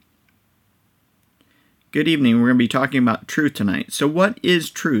Good evening. We're going to be talking about truth tonight. So what is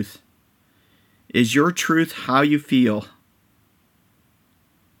truth? Is your truth how you feel?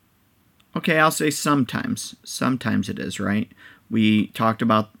 Okay, I'll say sometimes. Sometimes it is, right? We talked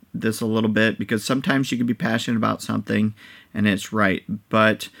about this a little bit because sometimes you can be passionate about something and it's right.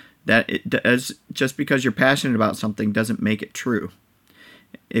 But just because you're passionate about something doesn't make it true.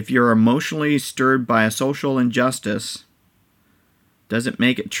 If you're emotionally stirred by a social injustice, does it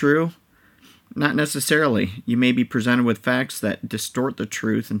make it true? Not necessarily. You may be presented with facts that distort the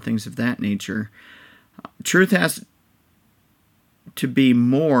truth and things of that nature. Truth has to be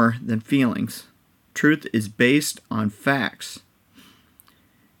more than feelings. Truth is based on facts,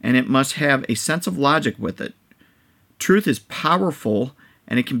 and it must have a sense of logic with it. Truth is powerful,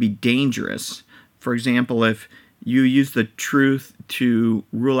 and it can be dangerous. For example, if you use the truth to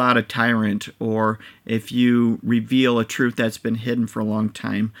rule out a tyrant, or if you reveal a truth that's been hidden for a long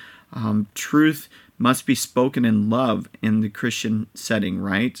time, truth must be spoken in love in the Christian setting,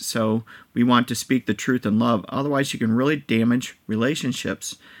 right? So we want to speak the truth in love. Otherwise, you can really damage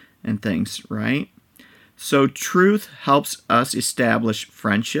relationships and things, right? So truth helps us establish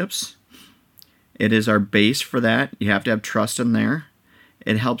friendships. It is our base for that. You have to have trust in there.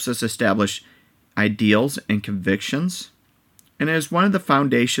 It helps us establish ideals and convictions. And it is one of the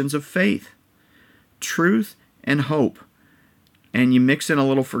foundations of faith. Truth and hope. And you mix in a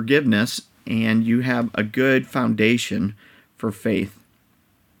little forgiveness, and you have a good foundation for faith.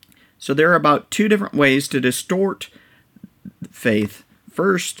 So there are about two different ways to distort faith.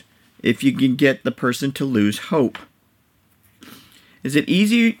 First, if you can get the person to lose hope. Is it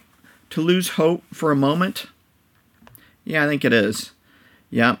easy to lose hope for a moment? Yeah, I think it is.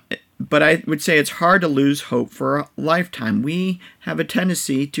 Yeah, but I would say it's hard to lose hope for a lifetime. We have a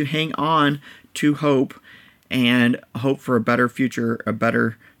tendency to hang on to hope and hope for a better future, a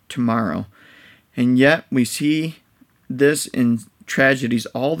better tomorrow. And yet we see this in tragedies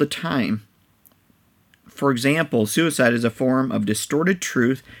all the time. For example, suicide is a form of distorted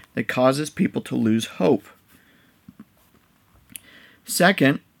truth that causes people to lose hope.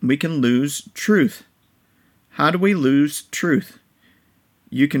 Second, we can lose truth. How do we lose truth?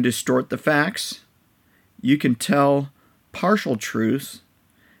 You can distort the facts, you can tell partial truths,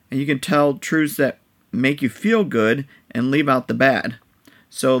 and you can tell truths that make you feel good and leave out the bad.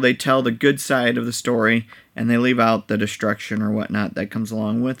 So they tell the good side of the story and they leave out the destruction or whatnot that comes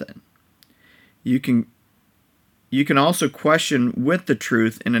along with it. You can also question with the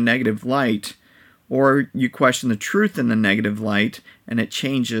truth in a negative light, or you question the truth in the negative light and it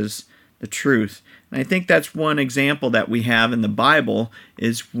changes the truth. And I think that's one example that we have in the Bible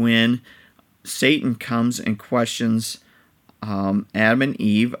is when Satan comes and questions Adam and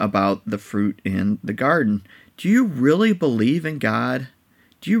Eve about the fruit in the garden. Do you really believe in God?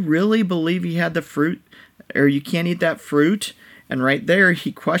 Do you really believe he had the fruit, or you can't eat that fruit? And right there,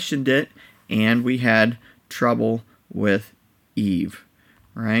 he questioned it, and we had trouble with Eve,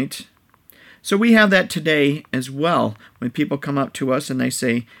 right? So we have that today as well. When people come up to us and they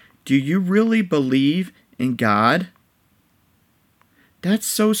say, do you really believe in God? That's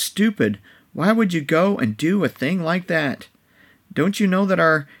so stupid. Why would you go and do a thing like that? Don't you know that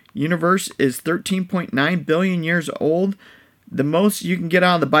our universe is 13.9 billion years old? The most you can get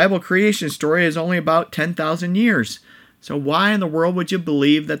out of the Bible creation story is only about 10,000 years. So why in the world would you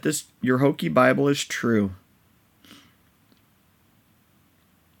believe that your hokey Bible is true?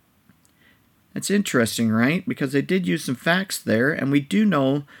 That's interesting, right? Because they did use some facts there, and we do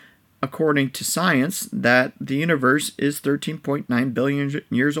know, according to science, that the universe is 13.9 billion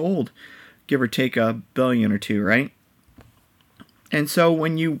years old. Give or take a billion or two, right? And so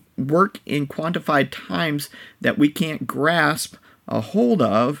when you work in quantified times that we can't grasp a hold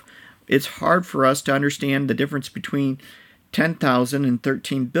of, it's hard for us to understand the difference between 10,000 and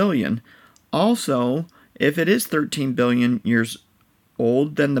 13 billion. Also, if it is 13 billion years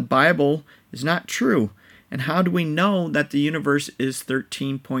old, then the Bible is not true. And how do we know that the universe is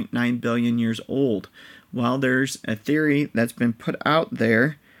 13.9 billion years old? Well, there's a theory that's been put out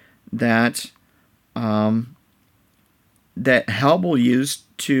there that that Hubble used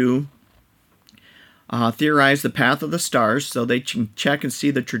to theorize the path of the stars, so they can check and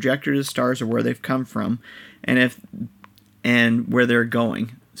see the trajectory of the stars or where they've come from, and where they're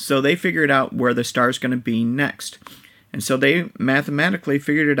going. So they figured out where the star's going to be next, and so they mathematically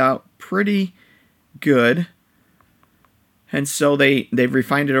figured it out pretty good. And so they've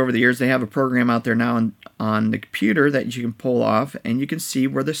refined it over the years. They have a program out there now on the computer that you can pull off, and you can see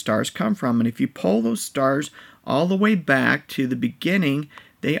where the stars come from. And if you pull those stars all the way back to the beginning,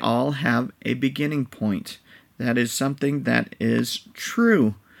 they all have a beginning point. That is something that is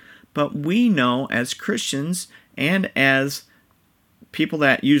true. But we know as Christians and as people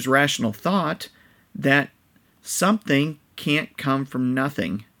that use rational thought that something can't come from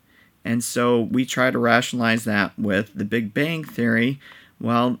nothing. And so we try to rationalize that with the Big Bang Theory.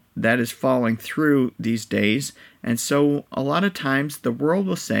 Well, that is falling through these days. And so a lot of times the world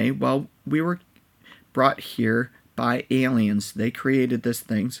will say, well, we were brought here by aliens. They created these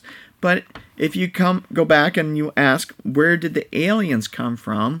things. But if you go back and you ask, where did the aliens come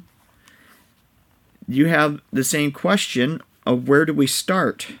from? You have the same question of where do we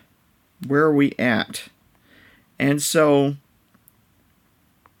start? Where are we at? And so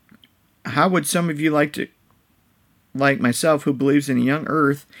how would some of you like myself, who believes in a young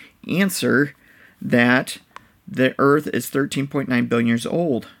Earth, answer that the Earth is 13.9 billion years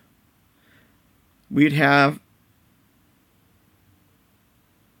old? We'd have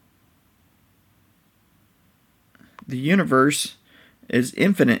the universe is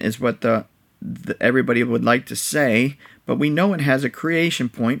infinite, is what everybody would like to say, but we know it has a creation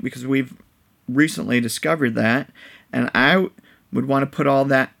point because we've recently discovered that, and I would want to put all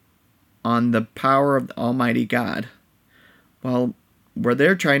that on the power of the Almighty God. Well, what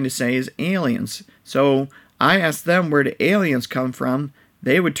they're trying to say is aliens. So I asked them, where do aliens come from?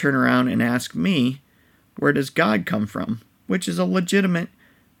 They would turn around and ask me, where does God come from? Which is a legitimate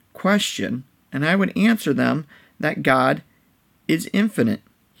question. And I would answer them that God is infinite.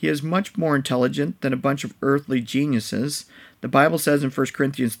 He is much more intelligent than a bunch of earthly geniuses. The Bible says in 1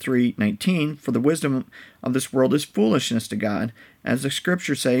 Corinthians 3:19, for the wisdom of this world is foolishness to God. As the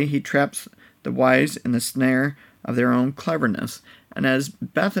scriptures say, he traps the wise in the snare of their own cleverness. And as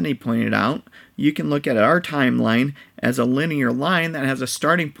Bethany pointed out, you can look at our timeline as a linear line that has a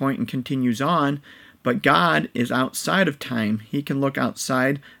starting point and continues on, but God is outside of time. He can look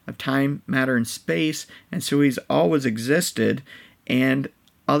outside of time, matter, and space, and so he's always existed. And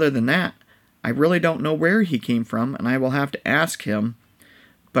other than that, I really don't know where he came from, and I will have to ask him.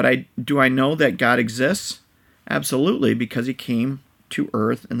 But do I know that God exists? Absolutely, because he came to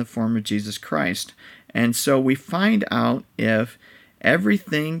earth in the form of Jesus Christ. And so we find out if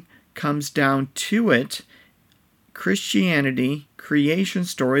everything comes down to it, Christianity, creation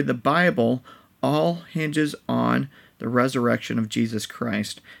story, the Bible, all hinges on the resurrection of Jesus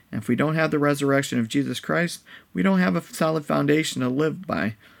Christ. And if we don't have the resurrection of Jesus Christ, we don't have a solid foundation to live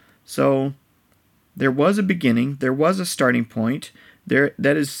by. So there was a beginning, there was a starting point.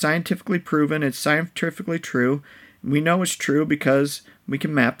 That is scientifically proven, it's scientifically true. We know it's true because we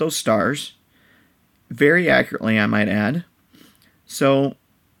can map those stars very accurately, I might add. So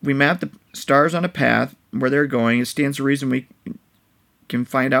we map the stars on a path where they're going. It stands to reason we can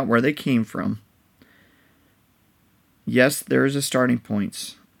find out where they came from. Yes, there is a starting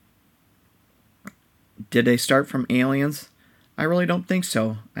point. Did they start from aliens? I really don't think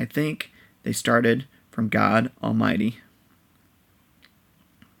so. I think they started from God Almighty.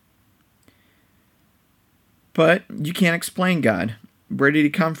 But you can't explain God. Where did he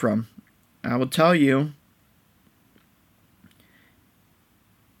come from? I will tell you,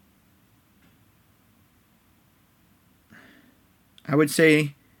 I would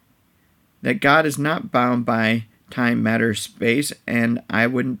say that God is not bound by time, matter, space, and I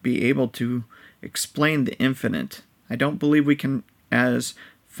wouldn't be able to explain the infinite. I don't believe we can, as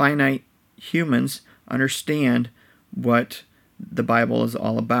finite humans, understand what the Bible is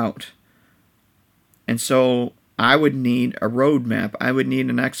all about. And so I would need a roadmap. I would need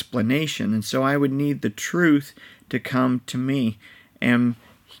an explanation. And so I would need the truth to come to me. And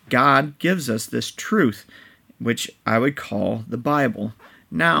God gives us this truth, which I would call the Bible.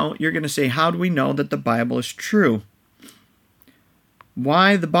 Now, you're going to say, how do we know that the Bible is true?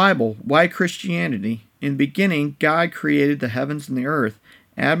 Why the Bible? Why Christianity? In the beginning, God created the heavens and the earth.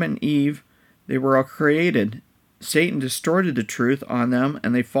 Adam and Eve, they were all created. Satan distorted the truth on them,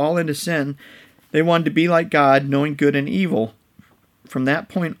 and they fall into sin. They wanted to be like God, knowing good and evil. From that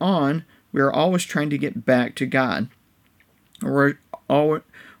point on, we are always trying to get back to God. Or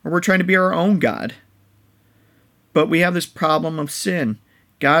we're trying to be our own God. But we have this problem of sin.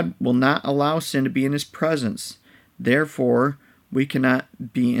 God will not allow sin to be in his presence. Therefore, we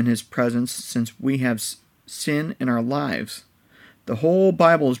cannot be in his presence since we have sin in our lives. The whole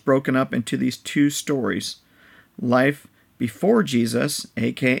Bible is broken up into these two stories. Life before Jesus,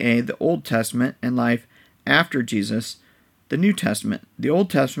 aka the Old Testament, and life after Jesus, the New Testament. The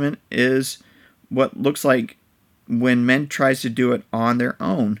Old Testament is what looks like when men tries to do it on their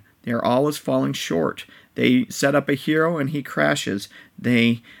own. They are always falling short. They set up a hero and he crashes.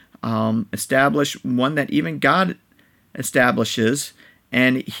 They establish one that even God establishes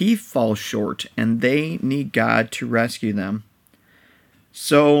and he falls short, and they need God to rescue them.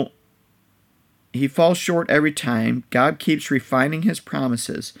 So he falls short every time. God keeps refining his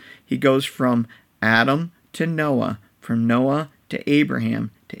promises. He goes from Adam to Noah, from Noah to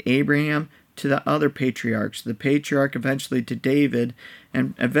Abraham to the other patriarchs, the patriarch eventually to David,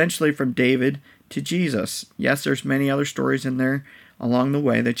 and eventually from David to Jesus. Yes, there's many other stories in there along the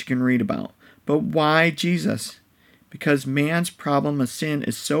way that you can read about. But why Jesus? Because man's problem of sin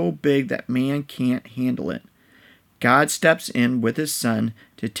is so big that man can't handle it. God steps in with his Son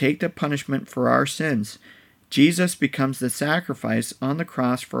to take the punishment for our sins. Jesus becomes the sacrifice on the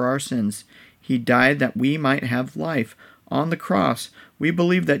cross for our sins. He died that we might have life. On the cross, we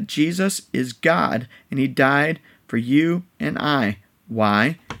believe that Jesus is God, and he died for you and I.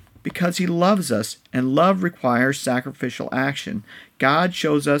 Why? Because he loves us, and love requires sacrificial action. God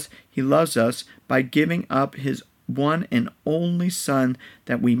shows us he loves us by giving up his one and only Son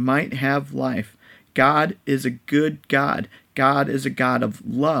that we might have life. God is a good God. God is a God of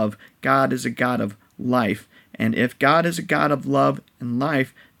love. God is a God of life. And if God is a God of love and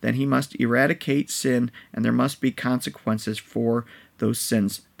life, then he must eradicate sin, and there must be consequences for those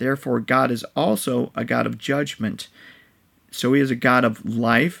sins. Therefore, God is also a God of judgment. So he is a God of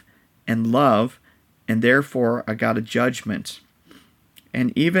life and love, and therefore a God of judgment.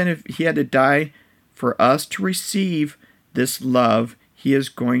 And even if he had to die for us to receive this love, he is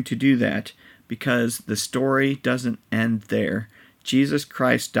going to do that, because the story doesn't end there. Jesus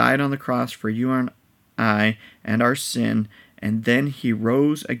Christ died on the cross for you and I and our sin, and then he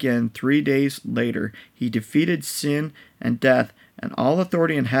rose again 3 days later. He defeated sin and death, and all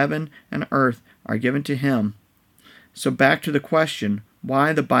authority in heaven and earth are given to him. So back to the question,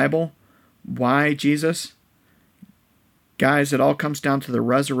 why the Bible? Why Jesus? Guys, it all comes down to the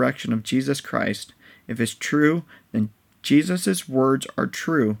resurrection of Jesus Christ. If it's true, then Jesus' words are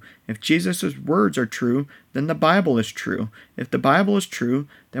true. If Jesus' words are true, then the Bible is true. If the Bible is true,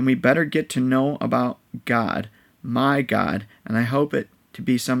 then we better get to know about God, my God, and I hope it to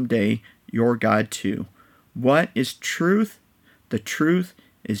be someday your God too. What is truth? The truth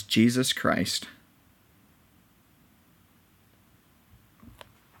is Jesus Christ.